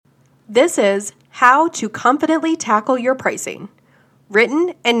This is How to Confidently Tackle Your Pricing,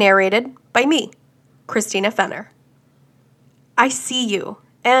 written and narrated by me, Christina Fenner. I see you,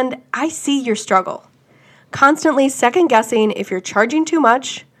 and I see your struggle. Constantly second-guessing if you're charging too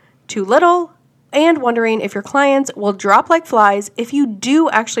much, too little, and wondering if your clients will drop like flies if you do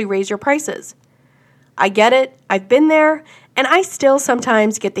actually raise your prices. I get it, I've been there, and I still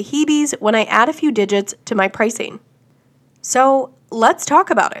sometimes get the heebies when I add a few digits to my pricing. So let's talk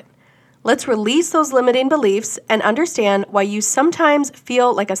about it. Let's release those limiting beliefs and understand why you sometimes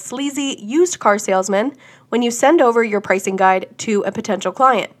feel like a sleazy used car salesman when you send over your pricing guide to a potential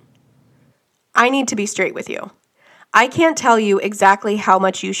client. I need to be straight with you. I can't tell you exactly how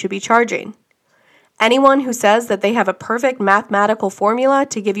much you should be charging. Anyone who says that they have a perfect mathematical formula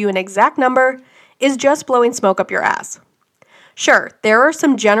to give you an exact number is just blowing smoke up your ass. Sure, there are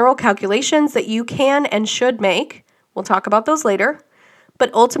some general calculations that you can and should make. We'll talk about those later.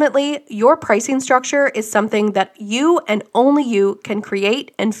 But ultimately, your pricing structure is something that you and only you can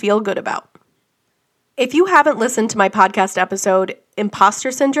create and feel good about. If you haven't listened to my podcast episode, Imposter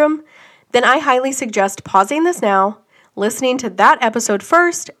Syndrome, then I highly suggest pausing this now, listening to that episode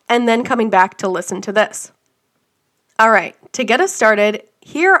first, and then coming back to listen to this. All right, to get us started,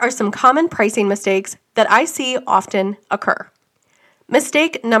 here are some common pricing mistakes that I see often occur.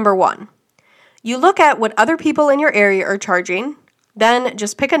 Mistake number 1. You look at what other people in your area are charging, then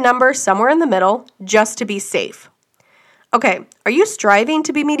just pick a number somewhere in the middle just to be safe. Okay, are you striving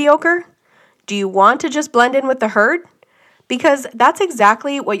to be mediocre? Do you want to just blend in with the herd? Because that's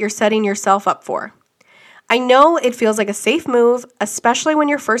exactly what you're setting yourself up for. I know it feels like a safe move, especially when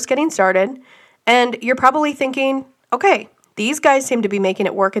you're first getting started, and you're probably thinking, okay, these guys seem to be making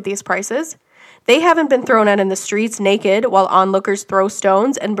it work at these prices. They haven't been thrown out in the streets naked while onlookers throw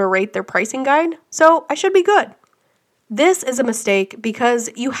stones and berate their pricing guide, so I should be good. This is a mistake because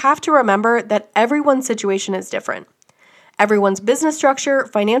you have to remember that everyone's situation is different. Everyone's business structure,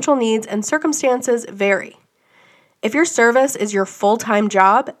 financial needs, and circumstances vary. If your service is your full-time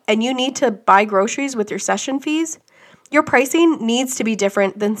job and you need to buy groceries with your session fees, your pricing needs to be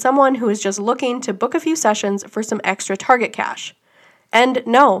different than someone who is just looking to book a few sessions for some extra target cash. And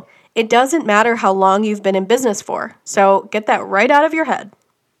no, it doesn't matter how long you've been in business for, so get that right out of your head.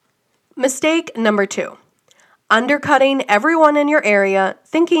 Mistake number 2. Undercutting everyone in your area,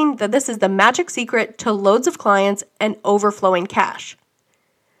 thinking that this is the magic secret to loads of clients and overflowing cash.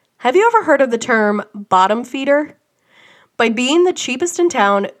 Have you ever heard of the term bottom feeder? By being the cheapest in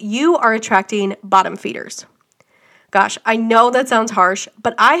town, you are attracting bottom feeders. Gosh, I know that sounds harsh,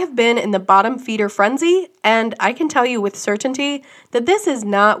 but I have been in the bottom feeder frenzy, and I can tell you with certainty that this is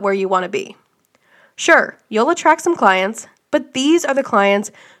not where you want to be. Sure, you'll attract some clients, but these are the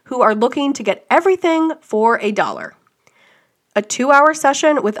clients who are looking to get everything for $1. A 2-hour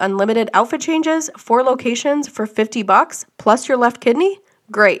session with unlimited outfit changes, 4 locations for $50 plus your left kidney?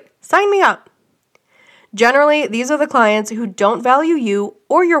 Great, sign me up. Generally, these are the clients who don't value you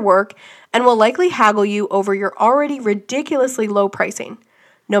or your work and will likely haggle you over your already ridiculously low pricing,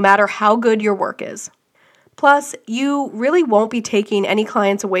 no matter how good your work is. Plus, you really won't be taking any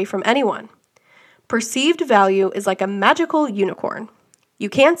clients away from anyone. Perceived value is like a magical unicorn. You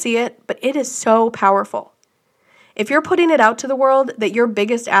can't see it, but it is so powerful. If you're putting it out to the world that your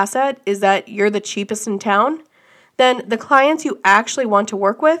biggest asset is that you're the cheapest in town, then the clients you actually want to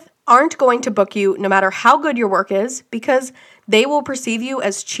work with aren't going to book you no matter how good your work is because they will perceive you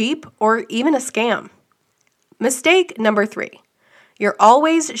as cheap or even a scam. Mistake number 3. You're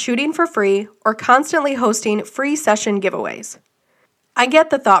always shooting for free or constantly hosting free session giveaways. I get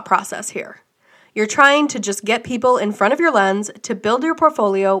the thought process here. You're trying to just get people in front of your lens to build your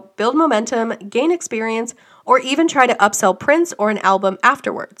portfolio, build momentum, gain experience, or even try to upsell prints or an album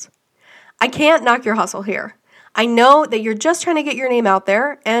afterwards. I can't knock your hustle here. I know that you're just trying to get your name out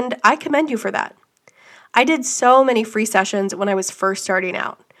there, and I commend you for that. I did so many free sessions when I was first starting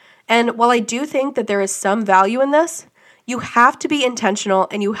out. And while I do think that there is some value in this, you have to be intentional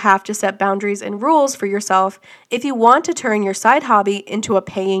and you have to set boundaries and rules for yourself if you want to turn your side hobby into a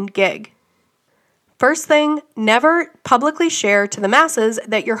paying gig. First thing, never publicly share to the masses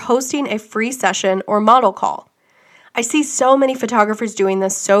that you're hosting a free session or model call. I see so many photographers doing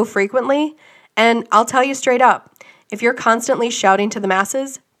this so frequently, and I'll tell you straight up, if you're constantly shouting to the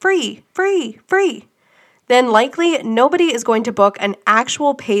masses, free, free, free, then likely nobody is going to book an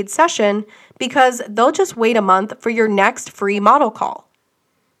actual paid session because they'll just wait a month for your next free model call.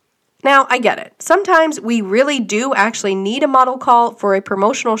 Now, I get it. Sometimes we really do actually need a model call for a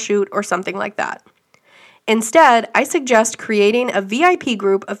promotional shoot or something like that. Instead, I suggest creating a VIP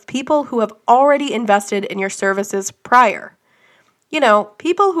group of people who have already invested in your services prior. You know,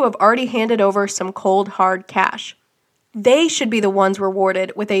 people who have already handed over some cold, hard cash. They should be the ones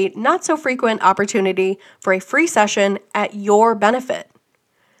rewarded with a not-so-frequent opportunity for a free session at your benefit.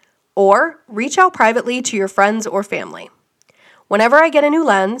 Or reach out privately to your friends or family. Whenever I get a new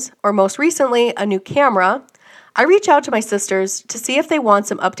lens, or most recently, a new camera, I reach out to my sisters to see if they want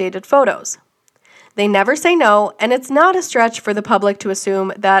some updated photos. They never say no, and it's not a stretch for the public to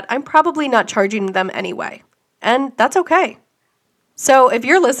assume that I'm probably not charging them anyway. And that's okay. So if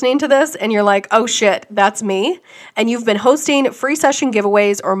you're listening to this and you're like, oh shit, that's me, and you've been hosting free session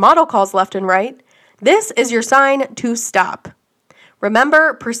giveaways or model calls left and right, this is your sign to stop.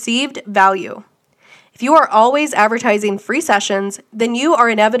 Remember perceived value. If you are always advertising free sessions, then you are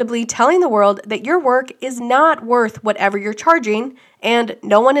inevitably telling the world that your work is not worth whatever you're charging and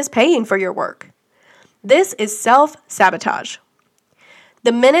no one is paying for your work. This is self-sabotage.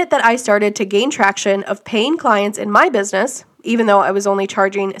 The minute that I started to gain traction of paying clients in my business, even though I was only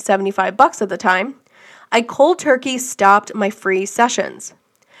charging $75 at the time, I cold turkey stopped my free sessions.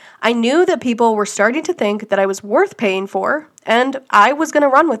 I knew that people were starting to think that I was worth paying for, and I was going to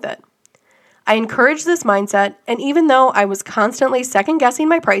run with it. I encouraged this mindset, and even though I was constantly second-guessing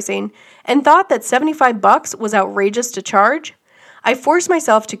my pricing and thought that $75 was outrageous to charge, I forced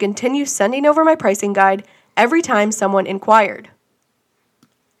myself to continue sending over my pricing guide every time someone inquired.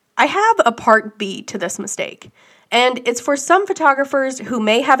 I have a part B to this mistake, and it's for some photographers who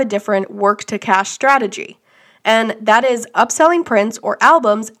may have a different work-to-cash strategy, and that is upselling prints or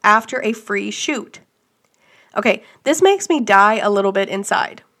albums after a free shoot. Okay, this makes me die a little bit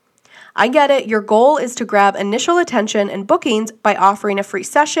inside. I get it, your goal is to grab initial attention and bookings by offering a free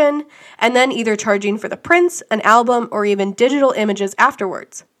session, and then either charging for the prints, an album, or even digital images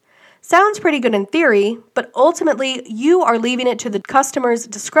afterwards. Sounds pretty good in theory, but ultimately you are leaving it to the customer's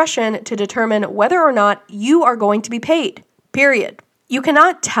discretion to determine whether or not you are going to be paid, period. You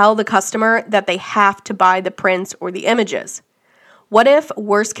cannot tell the customer that they have to buy the prints or the images. What if,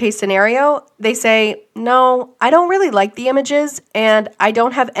 worst case scenario, they say, no, I don't really like the images and I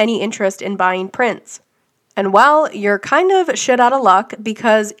don't have any interest in buying prints. And well, you're kind of shit out of luck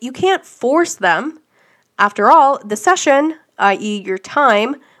because you can't force them. After all, the session, i.e. your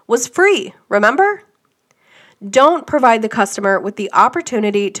time, was free, remember? Don't provide the customer with the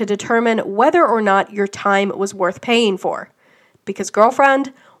opportunity to determine whether or not your time was worth paying for. Because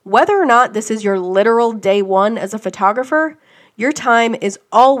girlfriend, whether or not this is your literal day one as a photographer, your time is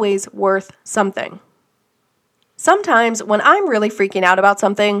always worth something. Sometimes when I'm really freaking out about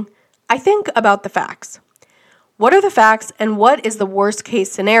something, I think about the facts. What are the facts and what is the worst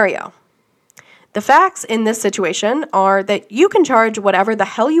case scenario? The facts in this situation are that you can charge whatever the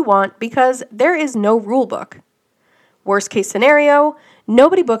hell you want because there is no rule book. Worst case scenario,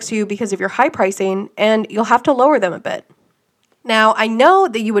 nobody books you because of your high pricing and you'll have to lower them a bit. Now, I know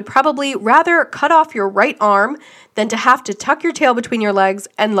that you would probably rather cut off your right arm than to have to tuck your tail between your legs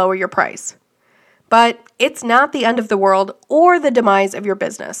and lower your price. But it's not the end of the world or the demise of your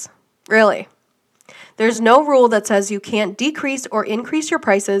business. Really. There's no rule that says you can't decrease or increase your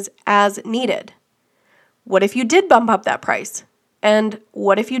prices as needed. What if you did bump up that price? And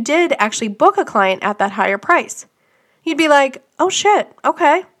what if you did actually book a client at that higher price? You'd be like, oh shit,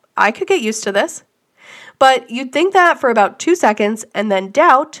 okay, I could get used to this. But you'd think that for about 2 seconds and then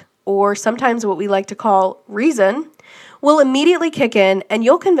doubt, or sometimes what we like to call reason, will immediately kick in and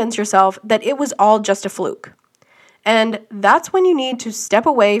you'll convince yourself that it was all just a fluke. And that's when you need to step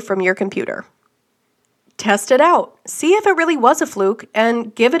away from your computer. Test it out. See if it really was a fluke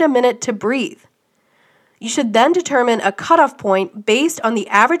and give it a minute to breathe. You should then determine a cutoff point based on the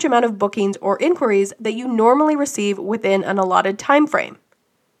average amount of bookings or inquiries that you normally receive within an allotted time frame.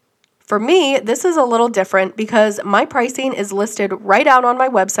 For me, this is a little different because my pricing is listed right out on my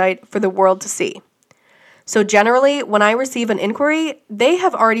website for the world to see. So generally, when I receive an inquiry, they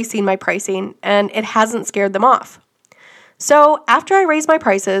have already seen my pricing and it hasn't scared them off. So after I raise my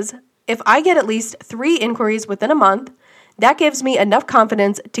prices, if I get at least 3 inquiries within a month, that gives me enough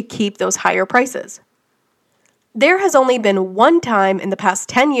confidence to keep those higher prices. There has only been one time in the past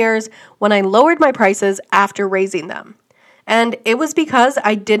 10 years when I lowered my prices after raising them. And it was because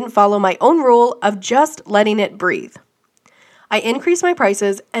I didn't follow my own rule of just letting it breathe. I increased my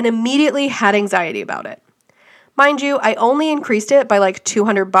prices and immediately had anxiety about it. Mind you, I only increased it by like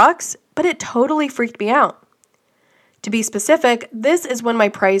 $200, but it totally freaked me out. To be specific, this is when my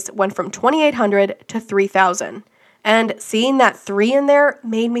price went from $2,800 to $3,000. And seeing that 3 in there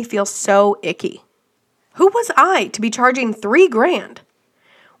made me feel so icky. Who was I to be charging $3,000?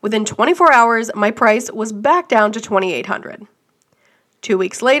 Within 24 hours, my price was back down to $2,800. 2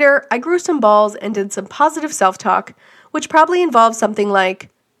 weeks later, I grew some balls and did some positive self-talk, which probably involves something like,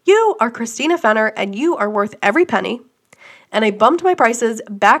 "You are Christina Fenner and you are worth every penny," and I bumped my prices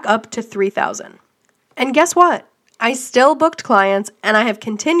back up to $3,000. And guess what? I still booked clients and I have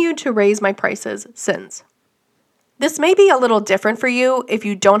continued to raise my prices since. This may be a little different for you if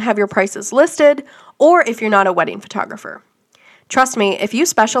you don't have your prices listed or if you're not a wedding photographer. Trust me, if you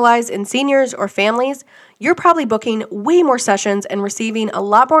specialize in seniors or families, you're probably booking way more sessions and receiving a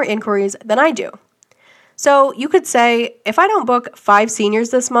lot more inquiries than I do. So you could say, if I don't book 5 seniors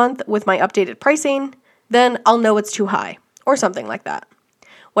this month with my updated pricing, then I'll know it's too high, or something like that.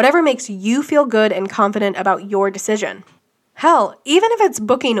 Whatever makes you feel good and confident about your decision. Hell, even if it's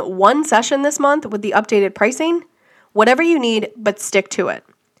booking 1 session this month with the updated pricing, whatever you need, but stick to it.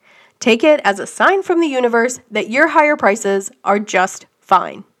 Take it as a sign from the universe that your higher prices are just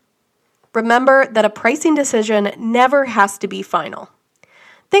fine. Remember that a pricing decision never has to be final.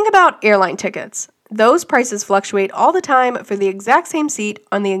 Think about airline tickets. Those prices fluctuate all the time for the exact same seat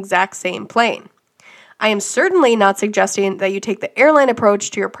on the exact same plane. I am certainly not suggesting that you take the airline approach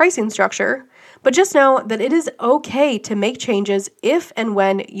to your pricing structure, but just know that it is okay to make changes if and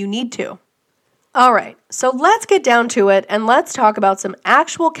when you need to. All right, so let's get down to it and let's talk about some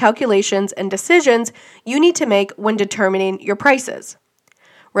actual calculations and decisions you need to make when determining your prices.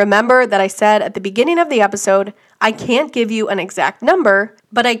 Remember that I said at the beginning of the episode, I can't give you an exact number,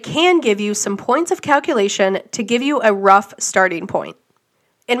 but I can give you some points of calculation to give you a rough starting point.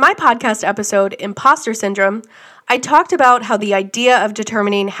 In my podcast episode, Imposter Syndrome, I talked about how the idea of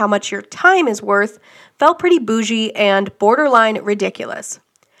determining how much your time is worth felt pretty bougie and borderline ridiculous.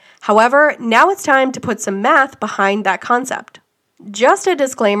 However, now it's time to put some math behind that concept. Just a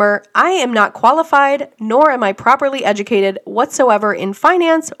disclaimer, I am not qualified, nor am I properly educated whatsoever in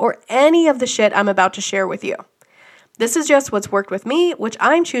finance or any of the shit I'm about to share with you. This is just what's worked with me, which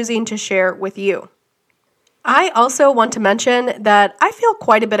I'm choosing to share with you. I also want to mention that I feel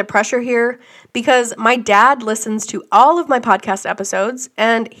quite a bit of pressure here because my dad listens to all of my podcast episodes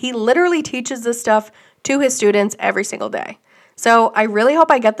and he literally teaches this stuff to his students every single day. So I really hope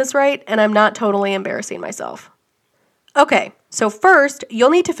I get this right and I'm not totally embarrassing myself. Okay, so first,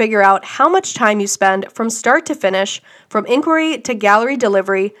 you'll need to figure out how much time you spend from start to finish, from inquiry to gallery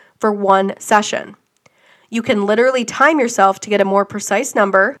delivery for 1 session. You can literally time yourself to get a more precise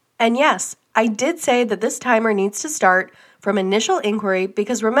number. And yes, I did say that this timer needs to start from initial inquiry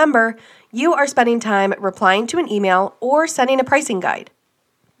because remember, you are spending time replying to an email or sending a pricing guide.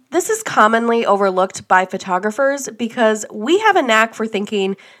 This is commonly overlooked by photographers because we have a knack for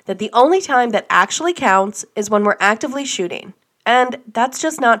thinking that the only time that actually counts is when we're actively shooting, and that's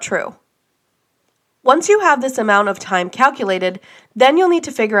just not true. Once you have this amount of time calculated, then you'll need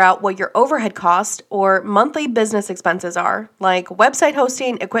to figure out what your overhead cost or monthly business expenses are, like website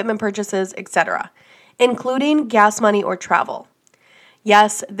hosting, equipment purchases, etc., including gas money or travel.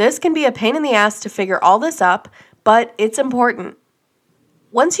 Yes, this can be a pain in the ass to figure all this up, but it's important.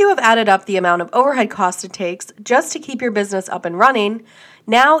 Once you have added up the amount of overhead costs it takes just to keep your business up and running,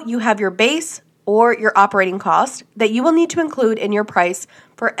 now you have your base or your operating cost that you will need to include in your price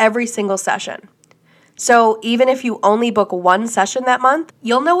for every single session. So even if you only book 1 session that month,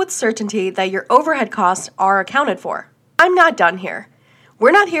 you'll know with certainty that your overhead costs are accounted for. I'm not done here.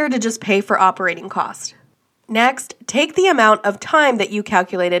 We're not here to just pay for operating costs. Next, take the amount of time that you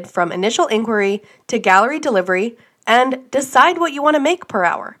calculated from initial inquiry to gallery delivery and decide what you want to make per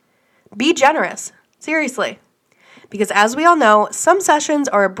hour. Be generous, seriously. Because as we all know, some sessions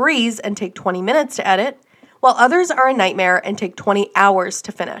are a breeze and take 20 minutes to edit, while others are a nightmare and take 20 hours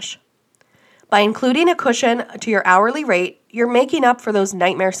to finish. By including a cushion to your hourly rate, you're making up for those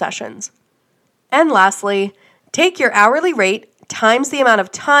nightmare sessions. And lastly, take your hourly rate times the amount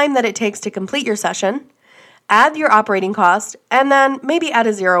of time that it takes to complete your session, add your operating cost, and then maybe add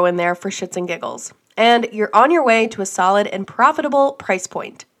a 0 in there for shits and giggles. And you're on your way to a solid and profitable price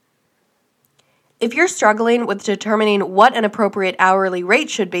point. If you're struggling with determining what an appropriate hourly rate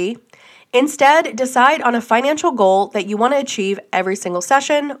should be, instead decide on a financial goal that you want to achieve every single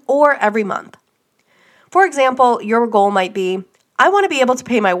session or every month. For example, your goal might be, I want to be able to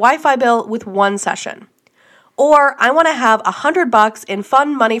pay my Wi-Fi bill with 1 session. Or I want to have $100 in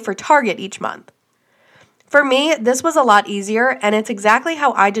fun money for Target each month. For me, this was a lot easier, and it's exactly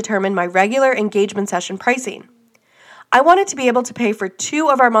how I determined my regular engagement session pricing. I wanted to be able to pay for 2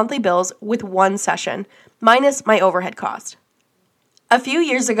 of our monthly bills with 1 session, minus my overhead cost. A few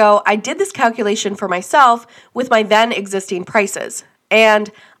years ago, I did this calculation for myself with my then existing prices,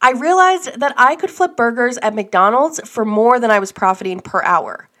 and I realized that I could flip burgers at McDonald's for more than I was profiting per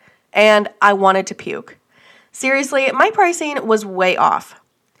hour, and I wanted to puke. Seriously, my pricing was way off.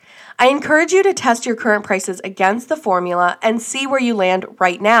 I encourage you to test your current prices against the formula and see where you land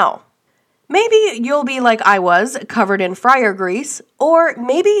right now. Maybe you'll be like I was, covered in fryer grease, or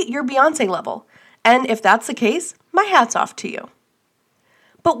maybe you're Beyonce level. And if that's the case, my hat's off to you.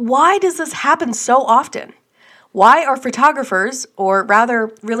 But why does this happen so often? Why are photographers, or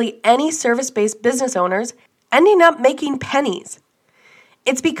rather, really any service-based business owners, ending up making pennies?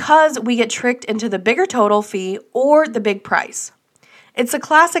 It's because we get tricked into the bigger total fee or the big price. It's a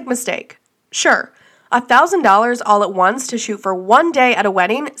classic mistake. Sure, $1,000 all at once to shoot for one day at a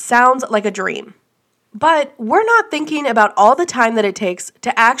wedding sounds like a dream. But we're not thinking about all the time that it takes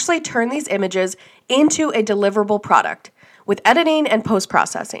to actually turn these images into a deliverable product with editing and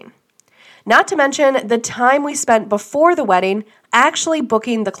post-processing. Not to mention the time we spent before the wedding actually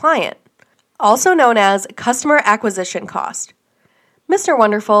booking the client, also known as customer acquisition cost. Mr.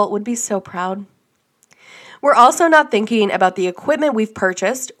 Wonderful would be so proud. We're also not thinking about the equipment we've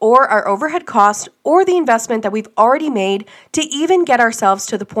purchased or our overhead cost or the investment that we've already made to even get ourselves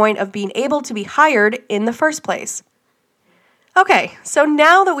to the point of being able to be hired in the first place. Okay, so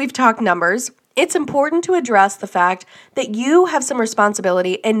now that we've talked numbers, it's important to address the fact that you have some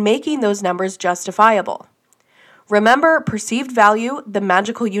responsibility in making those numbers justifiable. Remember perceived value, the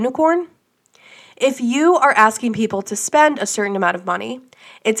magical unicorn? If you are asking people to spend a certain amount of money,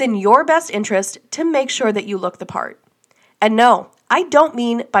 it's in your best interest to make sure that you look the part. And no, I don't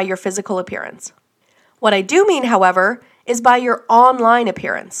mean by your physical appearance. What I do mean, however, is by your online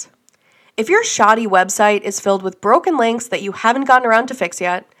appearance. If your shoddy website is filled with broken links that you haven't gotten around to fix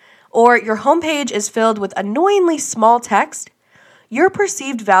yet, or your homepage is filled with annoyingly small text, your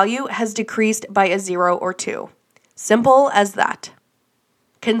perceived value has decreased by a 0 or 2. Simple as that.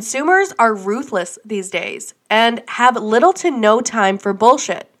 Consumers are ruthless these days and have little to no time for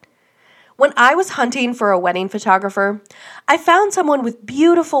bullshit. When I was hunting for a wedding photographer, I found someone with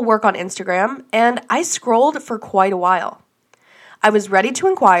beautiful work on Instagram, and I scrolled for quite a while. I was ready to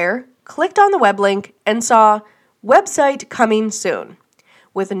inquire, clicked on the web link, and saw website coming soon,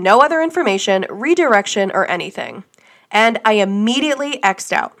 with no other information, redirection, or anything. And I immediately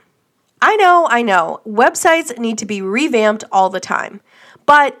X'd out. I know, websites need to be revamped all the time.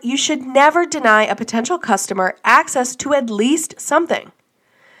 But you should never deny a potential customer access to at least something.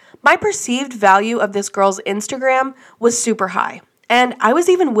 My perceived value of this girl's Instagram was super high, and I was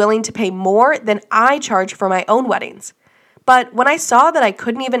even willing to pay more than I charge for my own weddings. But when I saw that I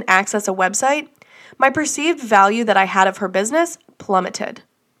couldn't even access a website, my perceived value that I had of her business plummeted.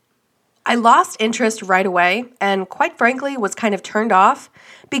 I lost interest right away and, quite frankly, was kind of turned off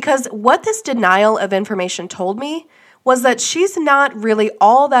because what this denial of information told me was that she's not really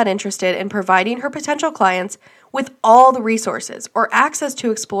all that interested in providing her potential clients with all the resources or access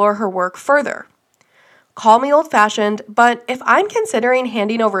to explore her work further. Call me old-fashioned, but if I'm considering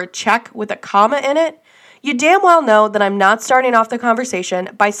handing over a check with a comma in it, you damn well know that I'm not starting off the conversation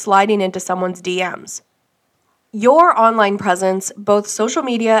by sliding into someone's DMs. Your online presence, both social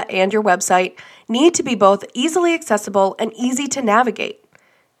media and your website, need to be both easily accessible and easy to navigate.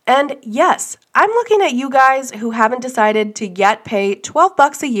 And yes, I'm looking at you guys who haven't decided to yet pay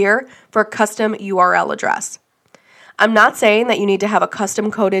 $12 a year for a custom URL address. I'm not saying that you need to have a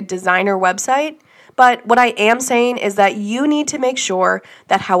custom-coded designer website, but what I am saying is that you need to make sure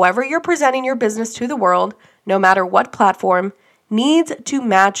that however you're presenting your business to the world, no matter what platform, needs to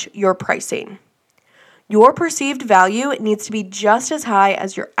match your pricing. Your perceived value needs to be just as high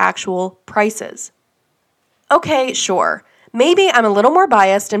as your actual prices. Okay, sure. Maybe I'm a little more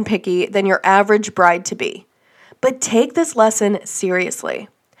biased and picky than your average bride-to-be, but take this lesson seriously.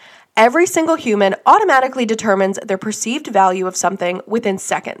 Every single human automatically determines their perceived value of something within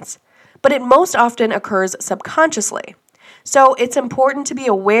seconds, but it most often occurs subconsciously. So it's important to be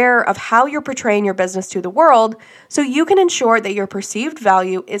aware of how you're portraying your business to the world so you can ensure that your perceived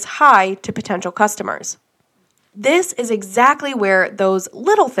value is high to potential customers. This is exactly where those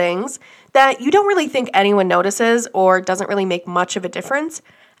little things that you don't really think anyone notices or doesn't really make much of a difference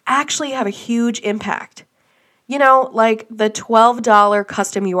actually have a huge impact. You know, like the $12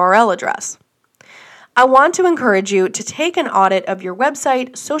 custom URL address. I want to encourage you to take an audit of your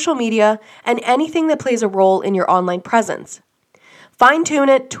website, social media, and anything that plays a role in your online presence. Fine-tune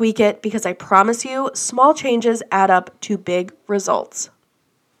it, tweak it, because I promise you, small changes add up to big results.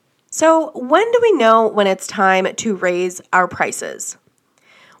 So, when do we know when it's time to raise our prices?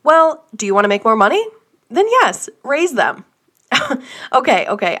 Well, do you want to make more money? Then yes, raise them.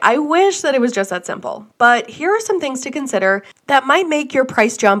 Okay, I wish that it was just that simple, but here are some things to consider that might make your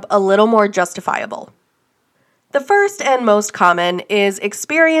price jump a little more justifiable. The first and most common is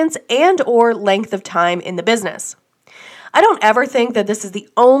experience and or length of time in the business. I don't ever think that this is the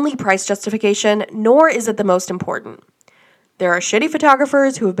only price justification, nor is it the most important. There are shitty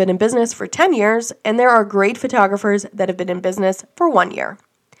photographers who have been in business for 10 years, and there are great photographers that have been in business for 1 year.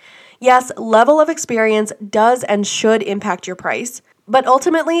 Yes, level of experience does and should impact your price, but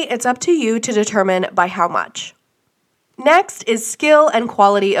ultimately it's up to you to determine by how much. Next is skill and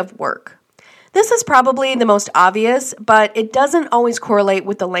quality of work. This is probably the most obvious, but it doesn't always correlate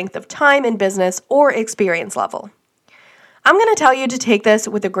with the length of time in business or experience level. I'm going to tell you to take this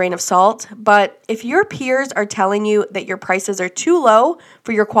with a grain of salt, but if your peers are telling you that your prices are too low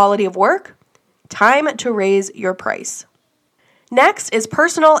for your quality of work, time to raise your price. Next is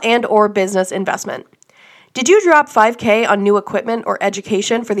personal and/or business investment. Did you drop $5,000 on new equipment or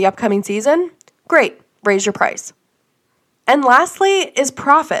education for the upcoming season? Great, raise your price. And lastly is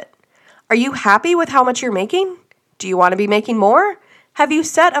profit. Are you happy with how much you're making? Do you want to be making more? Have you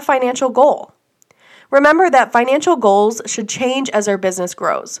set a financial goal? Remember that financial goals should change as our business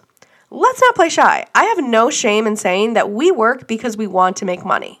grows. Let's not play shy. I have no shame in saying that we work because we want to make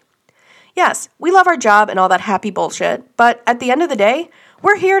money. Yes, we love our job and all that happy bullshit, but at the end of the day,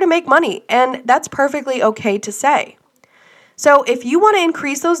 we're here to make money, and that's perfectly okay to say. So if you want to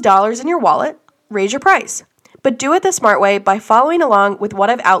increase those dollars in your wallet, raise your price. But do it the smart way by following along with what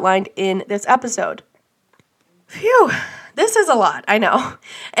I've outlined in this episode. Phew, this is a lot, I know.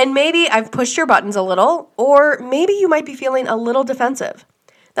 And maybe I've pushed your buttons a little, or maybe you might be feeling a little defensive.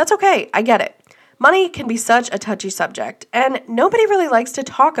 That's okay, I get it. Money can be such a touchy subject, and nobody really likes to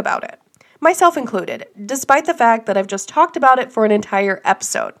talk about it, myself included, despite the fact that I've just talked about it for an entire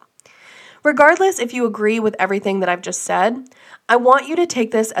episode. Regardless if you agree with everything that I've just said, I want you to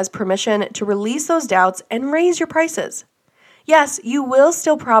take this as permission to release those doubts and raise your prices. Yes, you will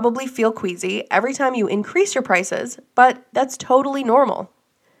still probably feel queasy every time you increase your prices, but that's totally normal.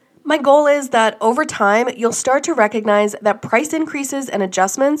 My goal is that over time, you'll start to recognize that price increases and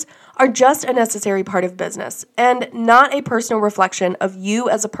adjustments are just a necessary part of business and not a personal reflection of you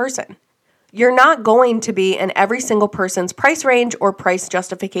as a person. You're not going to be in every single person's price range or price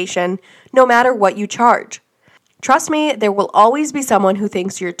justification, no matter what you charge. Trust me, there will always be someone who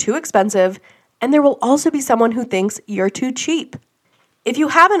thinks you're too expensive, and there will also be someone who thinks you're too cheap. If you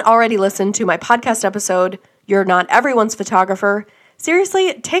haven't already listened to my podcast episode, You're Not Everyone's Photographer,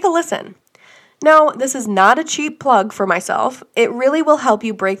 seriously, take a listen. No, this is not a cheap plug for myself. It really will help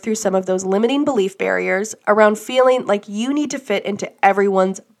you break through some of those limiting belief barriers around feeling like you need to fit into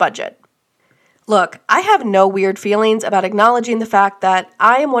everyone's budget. Look, I have no weird feelings about acknowledging the fact that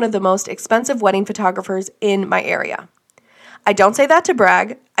I am one of the most expensive wedding photographers in my area. I don't say that to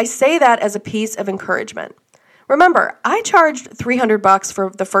brag. I say that as a piece of encouragement. Remember, I charged $300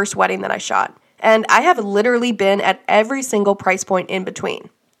 for the first wedding that I shot, and I have literally been at every single price point in between.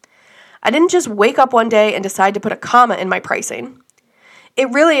 I didn't just wake up one day and decide to put a comma in my pricing. It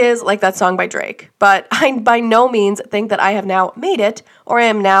really is like that song by Drake, but I by no means think that I have now made it or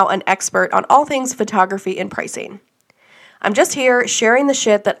am now an expert on all things photography and pricing. I'm just here sharing the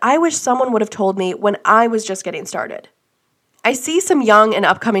shit that I wish someone would have told me when I was just getting started. I see some young and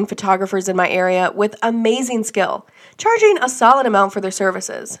upcoming photographers in my area with amazing skill, charging a solid amount for their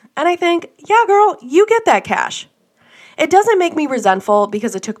services, and I think, yeah girl, you get that cash. It doesn't make me resentful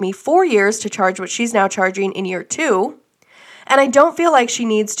because it took me 4 years to charge what she's now charging in year 2, and I don't feel like she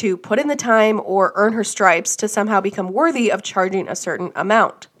needs to put in the time or earn her stripes to somehow become worthy of charging a certain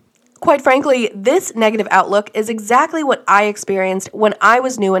amount. Quite frankly, this negative outlook is exactly what I experienced when I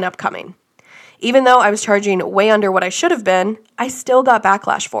was new and upcoming. Even though I was charging way under what I should have been, I still got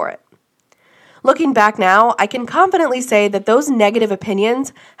backlash for it. Looking back now, I can confidently say that those negative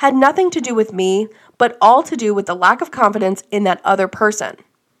opinions had nothing to do with me, but all to do with the lack of confidence in that other person.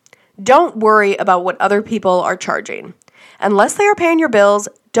 Don't worry about what other people are charging. Unless they are paying your bills,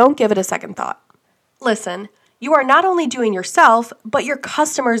 don't give it a second thought. Listen, you are not only doing yourself, but your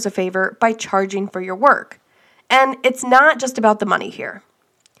customers a favor by charging for your work. And it's not just about the money here.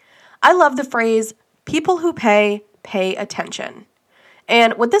 I love the phrase, people who pay attention.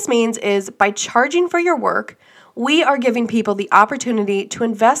 And what this means is by charging for your work, we are giving people the opportunity to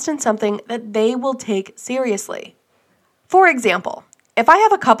invest in something that they will take seriously. For example, if I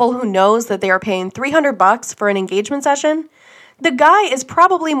have a couple who knows that they are paying $300 for an engagement session, the guy is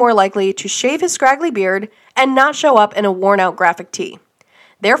probably more likely to shave his scraggly beard and not show up in a worn-out graphic tee,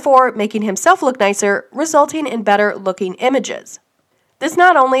 therefore making himself look nicer, resulting in better-looking images. This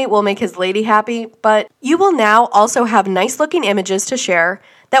not only will make his lady happy, but you will now also have nice-looking images to share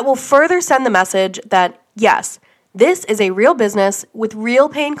that will further send the message that, yes, this is a real business with real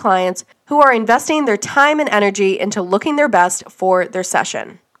paying clients who are investing their time and energy into looking their best for their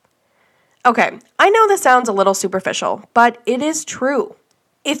session. Okay, I know this sounds a little superficial, but it is true.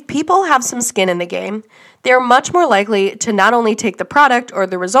 If people have some skin in the game, they're much more likely to not only take the product or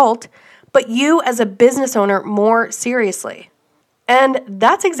the result, but you as a business owner more seriously. And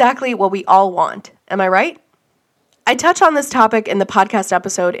that's exactly what we all want. Am I right? I touch on this topic in the podcast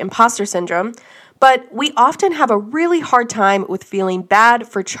episode Imposter Syndrome, but we often have a really hard time with feeling bad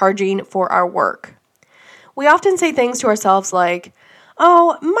for charging for our work. We often say things to ourselves like,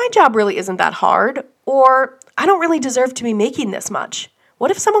 "Oh, my job really isn't that hard," or "I don't really deserve to be making this much.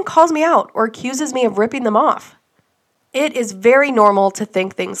 What if someone calls me out or accuses me of ripping them off?" It is very normal to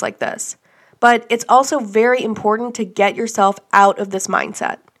think things like this, but it's also very important to get yourself out of this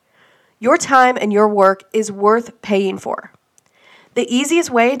mindset. Your time and your work is worth paying for. The easiest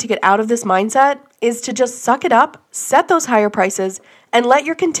way to get out of this mindset is to just suck it up, set those higher prices, and let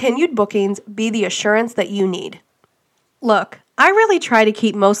your continued bookings be the assurance that you need. Look, I really try to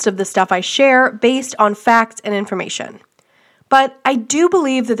keep most of the stuff I share based on facts and information. But I do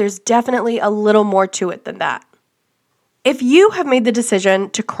believe that there's definitely a little more to it than that. If you have made the decision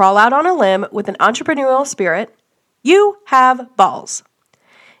to crawl out on a limb with an entrepreneurial spirit, you have balls.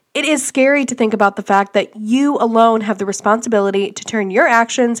 It is scary to think about the fact that you alone have the responsibility to turn your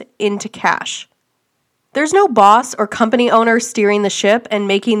actions into cash. There's no boss or company owner steering the ship and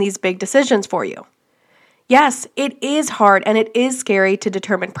making these big decisions for you. Yes, it is hard and it is scary to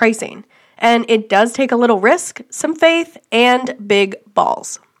determine pricing, and it does take a little risk, some faith, and big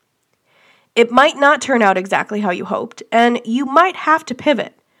balls. It might not turn out exactly how you hoped, and you might have to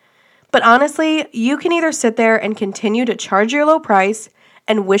pivot. But honestly, you can either sit there and continue to charge your low price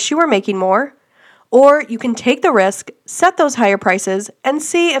and wish you were making more, or you can take the risk, set those higher prices, and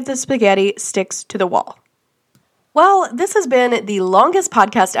see if the spaghetti sticks to the wall. Well, this has been the longest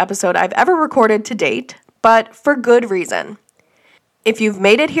podcast episode I've ever recorded to date, but for good reason. If you've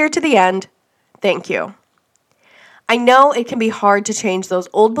made it here to the end, thank you. I know it can be hard to change those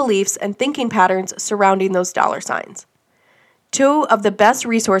old beliefs and thinking patterns surrounding those dollar signs. Two of the best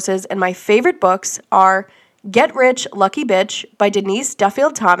resources in my favorite books are Get Rich, Lucky Bitch by Denise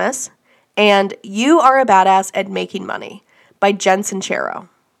Duffield Thomas and You Are a Badass at Making Money by Jen Sincero.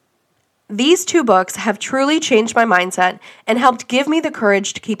 These two books have truly changed my mindset and helped give me the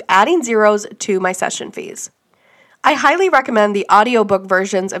courage to keep adding zeros to my session fees. I highly recommend the audiobook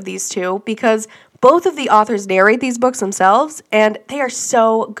versions of these two because both of the authors narrate these books themselves, and they are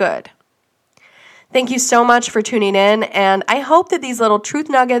so good. Thank you so much for tuning in, and I hope that these little truth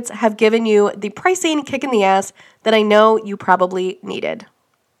nuggets have given you the pricing kick in the ass that I know you probably needed.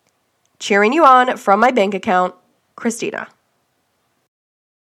 Cheering you on from my bank account, Christina.